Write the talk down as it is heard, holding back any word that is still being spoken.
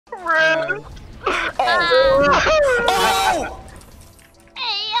Bro. Oh!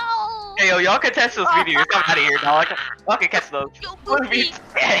 Hey yo, y'all can test those videos. I'm out of here, dog. Y'all can catch those. Luffy's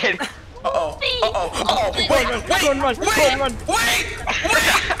dead. Uh-oh. Wait!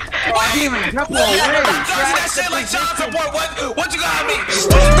 I didn't even jump I'm already. dodging that shit like child support. What you got me?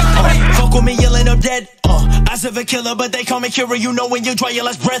 Fuck with me, yelling I'm dead. I serve a killer, but they call me Kira. You know when you dry your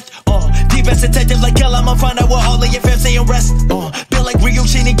last breath. Defense detective like hell. I'ma find out what all of your fans say and rest. Feel like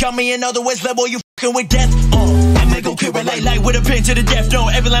Ryushin got me in other words, level you fucking with death. I make go Kira like with a pin to the death. No,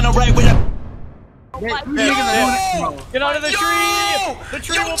 every line I write with a. Get out of the tree! The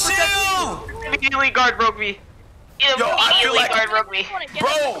tree will protect you! Immediately guard broke me. Yo, I feel like guard broke me.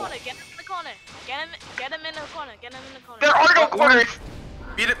 Bro! Get him in the corner. Get him in the corner. Get him in the corner. There are no corners.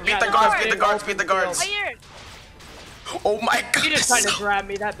 Beat the guards. Right here. Oh my god. He just tried to grab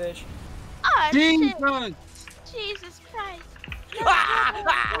me, that bitch. Ah, Jesus. Jesus Christ.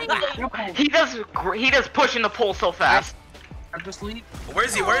 He does pushing the pole so fast. I'm just leave. Where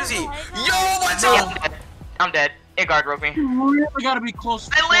is he? Yo, what's Yeah, up? I'm dead. It guard broke me. You really gotta be close.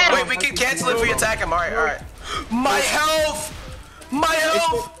 Wait, we can cancel if we attack him. Alright. My health!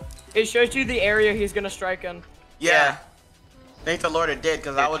 It shows you the area he's gonna strike in. Yeah. Thank the Lord it did,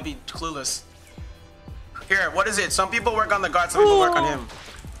 because I would be clueless. Here, what is it? Some people work on the guard, some people work on him.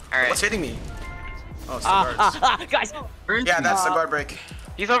 Alright. What's hitting me? Oh, it's the guards. Guys! Yeah, that's the guard break.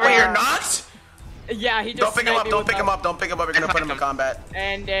 He's over Wait, here. you're not? Yeah, he just Don't pick him up, don't pick him up. We're gonna put him in combat.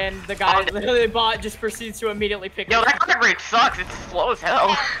 And the guy, the bot just proceeds to immediately pick him Yo, up. that guard break sucks. It's slow as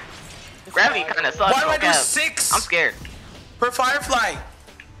hell. Gravity kinda sucks. Why do I do 6? I'm scared. Per Firefly.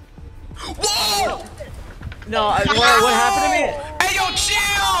 Whoa! No, what happened to me? Hey, yo,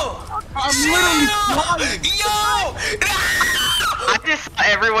 chill! I'm literally Yo! I just saw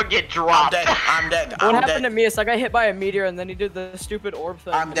everyone get dropped. I'm dead. What happened to me is like I hit by a meteor and then he did the stupid orb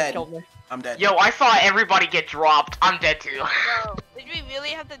thing. I'm and dead. Killed me. I'm dead. Yo, I saw everybody get dropped. I'm dead too. Bro, did we really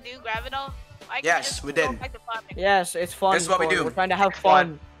have to do Gravito? Yes, we did. Yes, it's fun. This is what we do. We're trying to have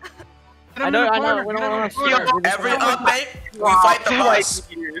fun. I know. We don't want to. Every update, we fight the boss.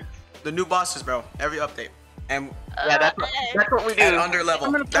 The new bosses, bro. Every update. And yeah, that's what we do. At under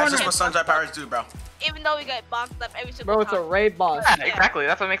level. That's just what Sunshine Pirates do, bro. Even though we got boxed up every single Bro, it's a raid boss. Yeah, exactly.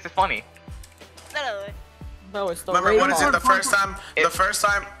 That's what makes it funny. No. No, it's the Remember raid what is boss. it? The first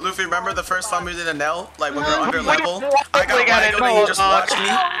time, Luffy. Remember the first time we did a Nell, like when we were under level. I got Raigo and he just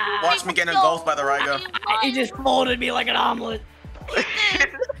watched me get engulfed by the Raigo. He just folded me like an omelet.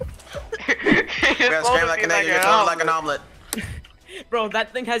 Yeah, scream like an egg, you get folded like an omelet. Bro,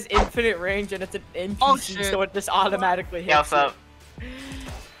 that thing has infinite range and it's an NPC, so it just automatically hits. Yeah, what's up?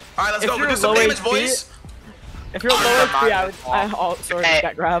 Alright, let's go. We do some damage, boys. If you're low HP, oh, sorry, Hey,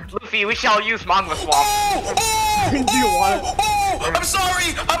 got grabbed. Luffy, we shall use Manga Swamp. Do you want it? I'm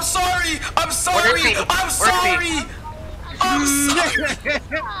sorry.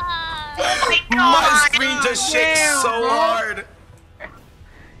 My screen just shakes so hard.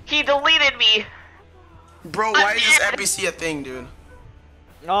 He deleted me. Bro, why is this NPC a thing, dude?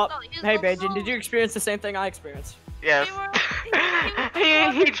 Oh, hey, Benji, did you experience the same thing I experienced? Yes.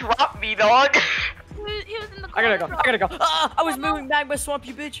 He dropped me, dog. He was in the I corner. gotta go. Ah, I was moving magma swamp,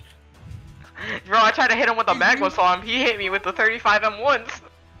 you bitch. Bro, I tried to hit him with a magma swamp. He hit me with the 35 M1s.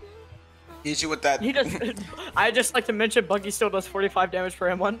 Hit you with that. He just. I just like to mention Buggy still does 45 damage per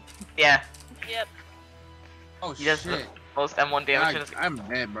M1. Yeah. Yep. Oh He does the shit. most M1 damage in his I'm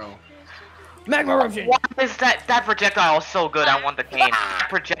dead, bro. Magma eruption. Why is that projectile is so good? I want the cane. That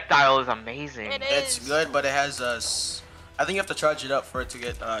projectile is amazing. It is. It's good, but it has I think you have to charge it up for it to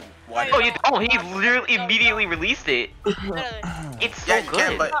get wider. Oh, you don't? He literally immediately released it. It's so Yeah, you good.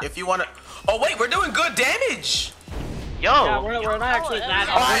 can, but if you want to. Oh wait, we're doing good damage. Yo. Yeah, we're not actually that.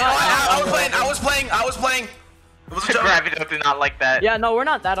 I was playing. It was a joke. Gravity did not like that. Yeah, no, we're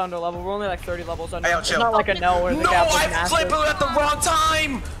not that under level. We're only like 30 levels under. Hey, yo, It's chill. not like a no where the No, gap is I massive. played at the wrong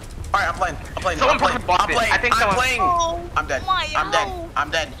time. Alright, I'm playing. Someone fucking blocked it. I think someone- I'm dead.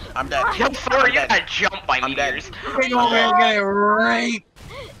 I'm dead. I'm sorry, you got jumped by meteors. Get right.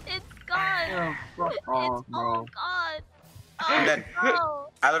 It's gone. Oh, bro. God. I'm dead. No.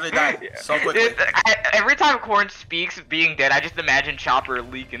 I literally died so quickly. Every time Korn speaks being dead, I just imagine Chopper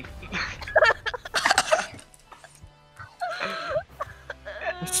leaking.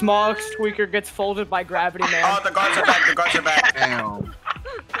 Small squeaker gets folded by gravity, man. Oh, the guards are back. Damn.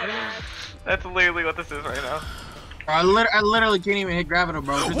 That's literally what this is right now. I literally can't even hit Gravito,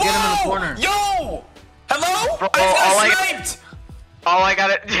 bro. Just get him in the corner. Yo! Hello? Bro, I got sniped! Oh, I got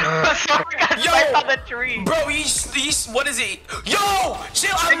it. Sorry, I got sniped on the tree. Bro, he's what is he? Yo!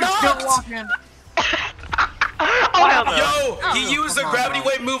 Chill, I'm Still knocked! walking. Oh hell no. Yo, he used the gravity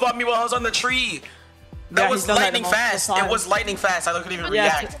wave move on me while I was on the tree. That was lightning fast. It was lightning fast. I couldn't even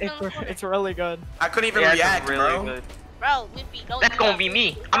react. It's really good. I couldn't even react, really bro. Good. Bro, Whippy, don't That's gonna be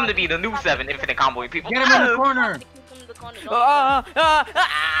me. I'm gonna be the new 7 infinite comboing people. Get him in the corner.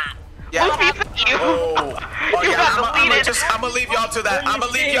 Yeah. You. Oh You yeah. got deleted. I'm gonna leave y'all to that. I'm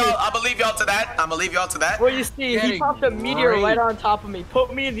gonna leave y'all to that. Well, you see, he popped a meteor right on top of me,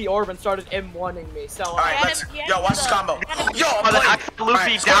 put me in the orb, and started M1ing me. So, Alright, let's. Yo, watch this combo. Yo, I'm I playing.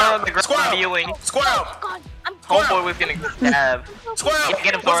 Luffy down on the ground kneeling. Square out. Homeboy was getting stabbed. Square out.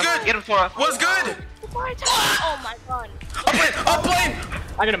 Get him, Sora. What's good? Get him, Sora. What's good? Oh my god. I'm playing.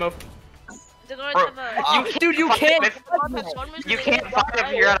 I gotta move. Bro, Dude, you can't. You can't fight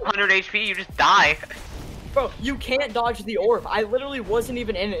if you're at 100 HP. You just die. Bro, you can't dodge the orb. I literally wasn't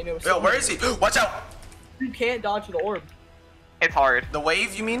even in it, and it was. Yo, where is he? Watch out. You can't dodge the orb. It's hard. The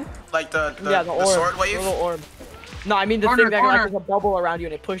wave, you mean? Like the orb, sword wave? The little orb. No, I mean the thing that like, there's a bubble around you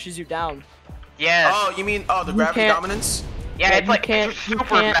and it pushes you down. Yeah. Oh, you mean the gravity dominance? Yeah, it's like super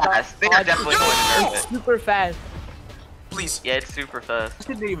fast. They are definitely going to nerf it. Super fast. Please. Yeah, it's super fast. This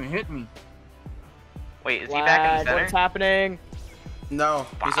didn't even hit me. Wait, is he back in the center? What's happening? No.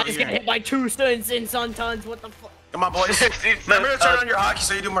 I just got hit by 2 stuns in sun tons. What the fuck? Come on, boys. Remember to turn on your hockey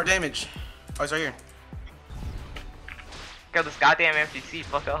so you do more damage. Oh, it's right here. Got this goddamn MCC.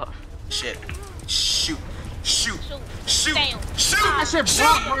 Fuck off. Shit. Shoot. Shoot. Shoot. Damn. Shoot. I said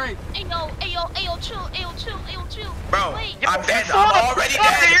block right. Ayo, chill. Bro, Wait. I'm dead. I'm already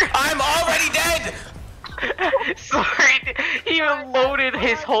dead. I'm already dead. Sorry, he even loaded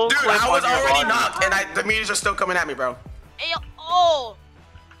his whole Dude, clip I was on your already body. knocked, and the meters are still coming at me, bro. Ayo, oh.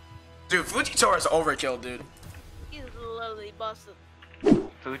 Dude, FUJITORA is overkill, dude. He's literally busted.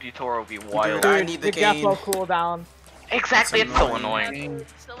 FUJITORA will be wild. Dude, I need the game. GPO cooldown. Exactly, it's so annoying.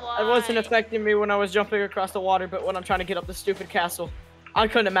 So It wasn't affecting me when I was jumping across the water, but when I'm trying to get up the stupid castle, I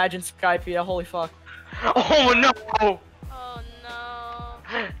couldn't imagine Skype. Yeah, holy fuck. Oh no! Oh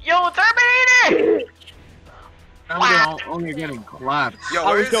no. Yo, Terminator! I'm only getting collapsed. Yo, I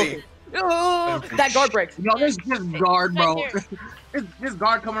where was is he? joking. That guard breaks. No, this guard, bro. this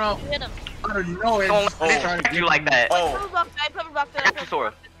guard coming out Hit him. out of nowhere. Don't just trying to let get you like that. Oh, Pepper blocked I got you,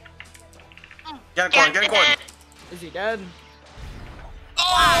 Sora. get in corner, get in corner. Is he dead?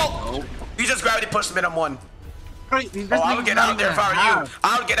 Oh! You just gravity pushed him in on 1. Oh, I would get out there if I were you.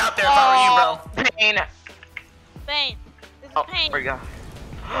 I would get out there if I were you, bro. Pain. Pain. This is Oh, pain. where you go?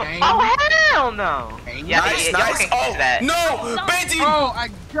 Oh, hell no! Yeah, Nice, y'all nice. can catch that. No! Benji! Bro, I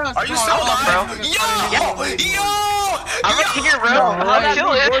just. Are you still alive? bro. Yo! I'm right here, bro. How that I'm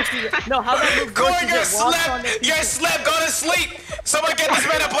chilling. move works is no, how that move Corey, works is you're it walks on slept! You're slept! Go to sleep! Someone get this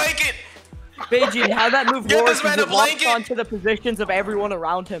man a blanket! Beijing, how that move Get works this is man a it walks blanket. onto the positions of everyone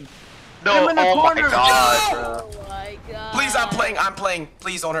around him. No, in the oh my corner. god, bro. Oh my god. Please, I'm playing.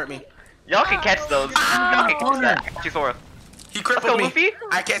 Please don't hurt me. Y'all can catch those. Y'all can catch that. I got you, Sora. He crippled me. Luffy?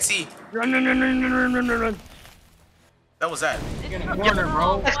 I can't see. Run. That was that. Get in the corner,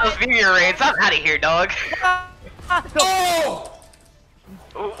 bro. That's those meteor raids. I'm out of here, dog. Oh!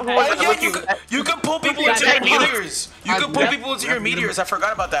 Oh yeah, you can pull people into your meteors. You can pull people into your meteors. I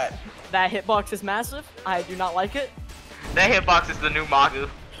forgot about that. That hitbox is massive. I do not like it. That hitbox is the new Magu.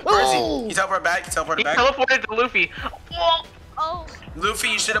 Where is he? He's teleported back. He's teleported He back. teleported to Luffy. Whoa. Oh. Luffy,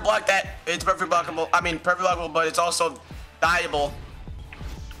 you should have blocked that. It's perfectly blockable. I mean, perfectly blockable, but it's also dieable.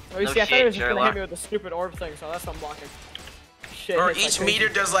 Well, you No see, I thought he was shit, just gonna Sherlock. hit me with the stupid orb thing, so that's what I'm blocking. Shit. Or hits like each crazy. meter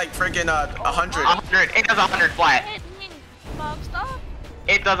does like freaking 100. 100. It does 100 flat. Hit me. Bob, stop.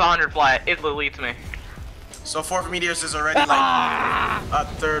 It does 100 flat. It literally eats me. So 4 meteors is already like a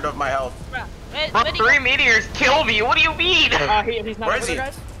third of my health. Bruh. Bro, Ready? 3 meteors kill me. What do you mean? He's not Where over is he? there,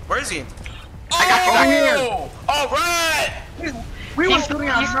 guys. Where is he? I got you back here. All right. We were He's shooting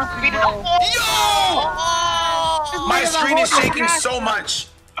out nothing, speeding bro. up. Yo! My screen is shaking so much.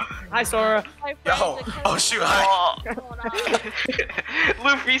 Hi, Sora. My Yo. friends are Oh shoot. Hi. Oh.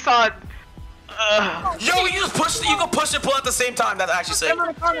 Luffy saw. Yo, you just push. You can push and pull at the same time. That's actually sick. Get him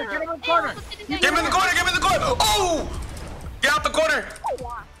in the corner. Get him in the corner. Get him in the corner. Get him in the corner. Oh! Get out the corner.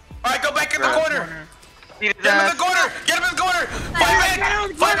 All right, go back in the corner. Get him in the corner. Get him in the corner. Fight back.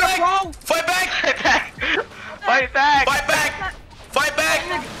 Fight back. Fight back. Fight back. Fight back. Fight back.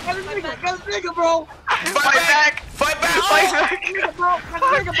 Get his nigga, bro. Fight back. Fight back. Fight back. Nigga, bro. Get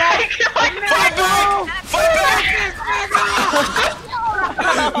his nigga, bro. Fight back. Fight back.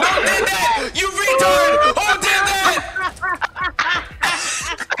 Who did that? You retard. Who did that?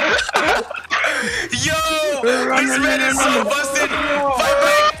 Yo, this man is so busted. Fight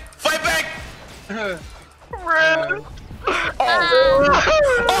back. Fight back.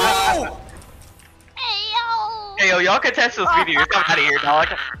 Oh. Ayo. yo, y'all can test those meteors. I'm out of here, dog.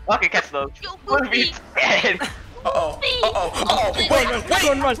 Y'all can catch those. Luffy's dead. Uh-oh. Wait.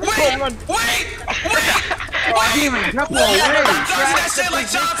 I didn't even jump away. I'm dodging that shit like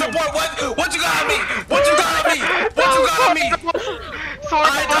child support. What you got on me? What you got on me? What you got on me?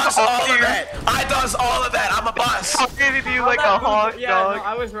 I dodged all of that. I dodged all of that. I'm a boss. I'm giving you like a hawk, Yeah, dog. no,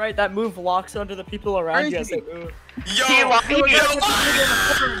 I was right. That move locks onto the people around you as they move. Yo, He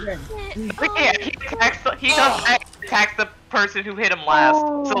attacks the person who hit him last.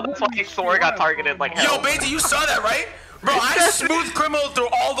 So that's why Sora got targeted like hell. Yo, Bazy, you saw that, right? Bro, I smooth criminal through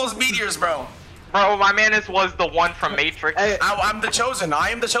all those meteors, bro. Bro, my man was the one from Matrix. I'm the chosen. I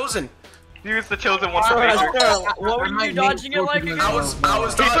am the chosen. He was the chosen one from Matrix. What were you dodging it like again? I was He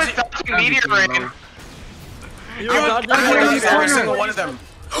was dodging. dodging meteor rain. You dodging every single one of them.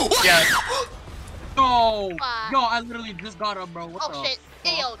 Yeah. No, yo, I literally just got up, bro. What Oh the? shit.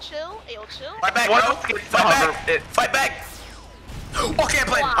 Ayo, chill. Ayo, chill. Fight back, One bro. of us gets Fight the back. Fight back. Okay,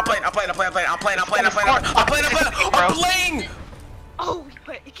 I'm playing. Oh,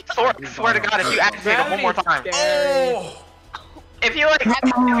 wait. Swear to God, if you activate him one more time. Oh. If you like,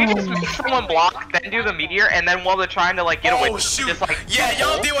 if you just make someone block, then do the meteor, and then while they're trying to like get away, Oh shoot. just like Yeah,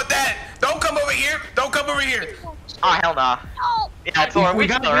 y'all deal with that. Don't come over here. Don't come over here. oh hell nah. Oh. Yeah, Sora, We we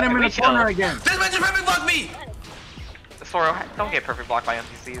gotta chill, get him in we the chill. corner again. This man just perfect blocked me. Sora, don't get perfect blocked by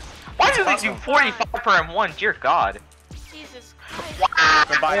NPCs. Why do they do 45 per M1? Dear God. Jesus Christ.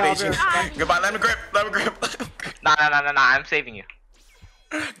 Goodbye, Yeah, Beijing. Goodbye. Let me grip. Nah, I'm saving you.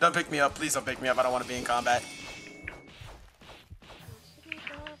 Don't pick me up. Please don't pick me up. I don't want to be in combat.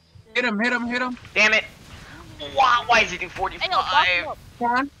 Hit him. Damn it. Why is he do 45? Ayo, block him up.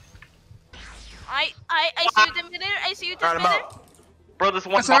 Come on. I see you the minute. I see you the Alright, I'm minute. out. Bro, this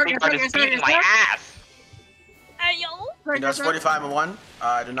one Yes, sir, bodyguard yes, is sir, beating yes, my sir. ass. Ayo. That's 45 and 1.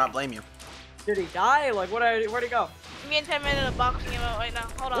 I do not blame you. Did he die? Like, where'd he go? Me and 10 minutes are boxing him out right now.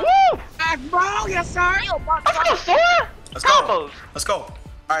 Hold on. Woo! Back, bro. Yes, sir. Ayo, box. Let's go, Sora! Let's go. Let's go.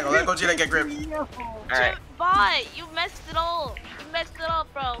 Alright, well, let's go Gina get grip. Alright. Bye. You messed it all. You messed it up,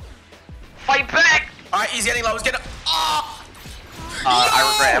 bro. Fight back! Alright, he's getting low. He's getting. Oh!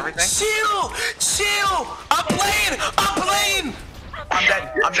 I regret everything. Chill! I'm playing! I'm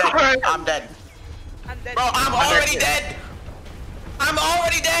dead. I'm dead. Bro, I'm already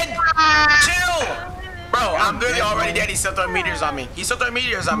dead. Chill! Bro, I'm literally already dead. He's still throwing meteors on me. I'm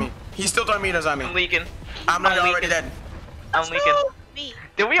leaking. I'm literally already dead. I'm leaking. Me.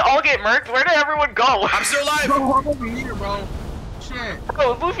 Did we all get murked? Where did everyone go? I'm still alive. Bro, I'm over here, bro. Shit.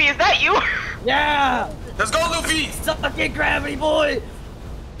 Bro, Luffy, is that you? Yeah! Let's go, Luffy. Suck it, gravity boy!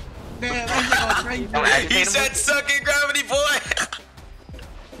 Man, that's crazy. Don't agitate He him. said, "Suck it, gravity boy."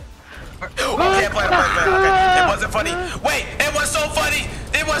 Okay, play. Okay, it wasn't funny. Wait, it was so funny.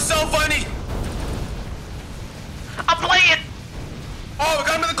 I'm playing! Oh, we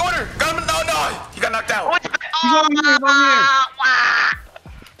got him in the corner. No. He got knocked out. He's over here.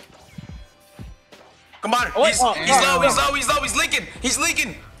 Come on. Oh, He's low. He's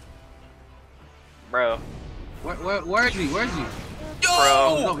leaking. Bro. Where is he? Yo,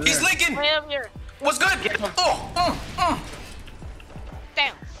 Bro. he's leaking. I am here. What's good?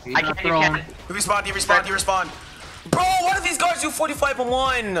 Damn. He's I not can't, you throwing. can't. He respawned. Bro, why do these guys do 45 and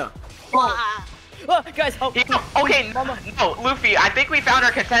 1? Ah. Oh, guys, help! Okay, no, Luffy, I think we found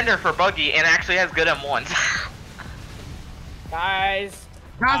our contender for Buggy and actually has good M1s. Guys,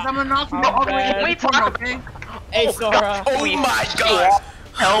 Guys, I'm gonna knock you Oh, all the way man. to We the corner, talk okay? hey Sora. Oh my god.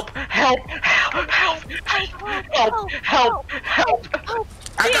 Help!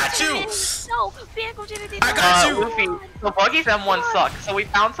 I got you. No, vehicle Jimmy. I got you. Luffy, so Buggy's M1 suck, so we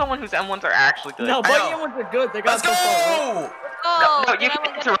found someone whose M1s are actually good. No, I Buggy know. ones are good. They got Let's so far. go. Oh, No, you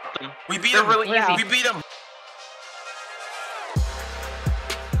can interrupt them. We beat They're him. really Yeah. easy. We beat him.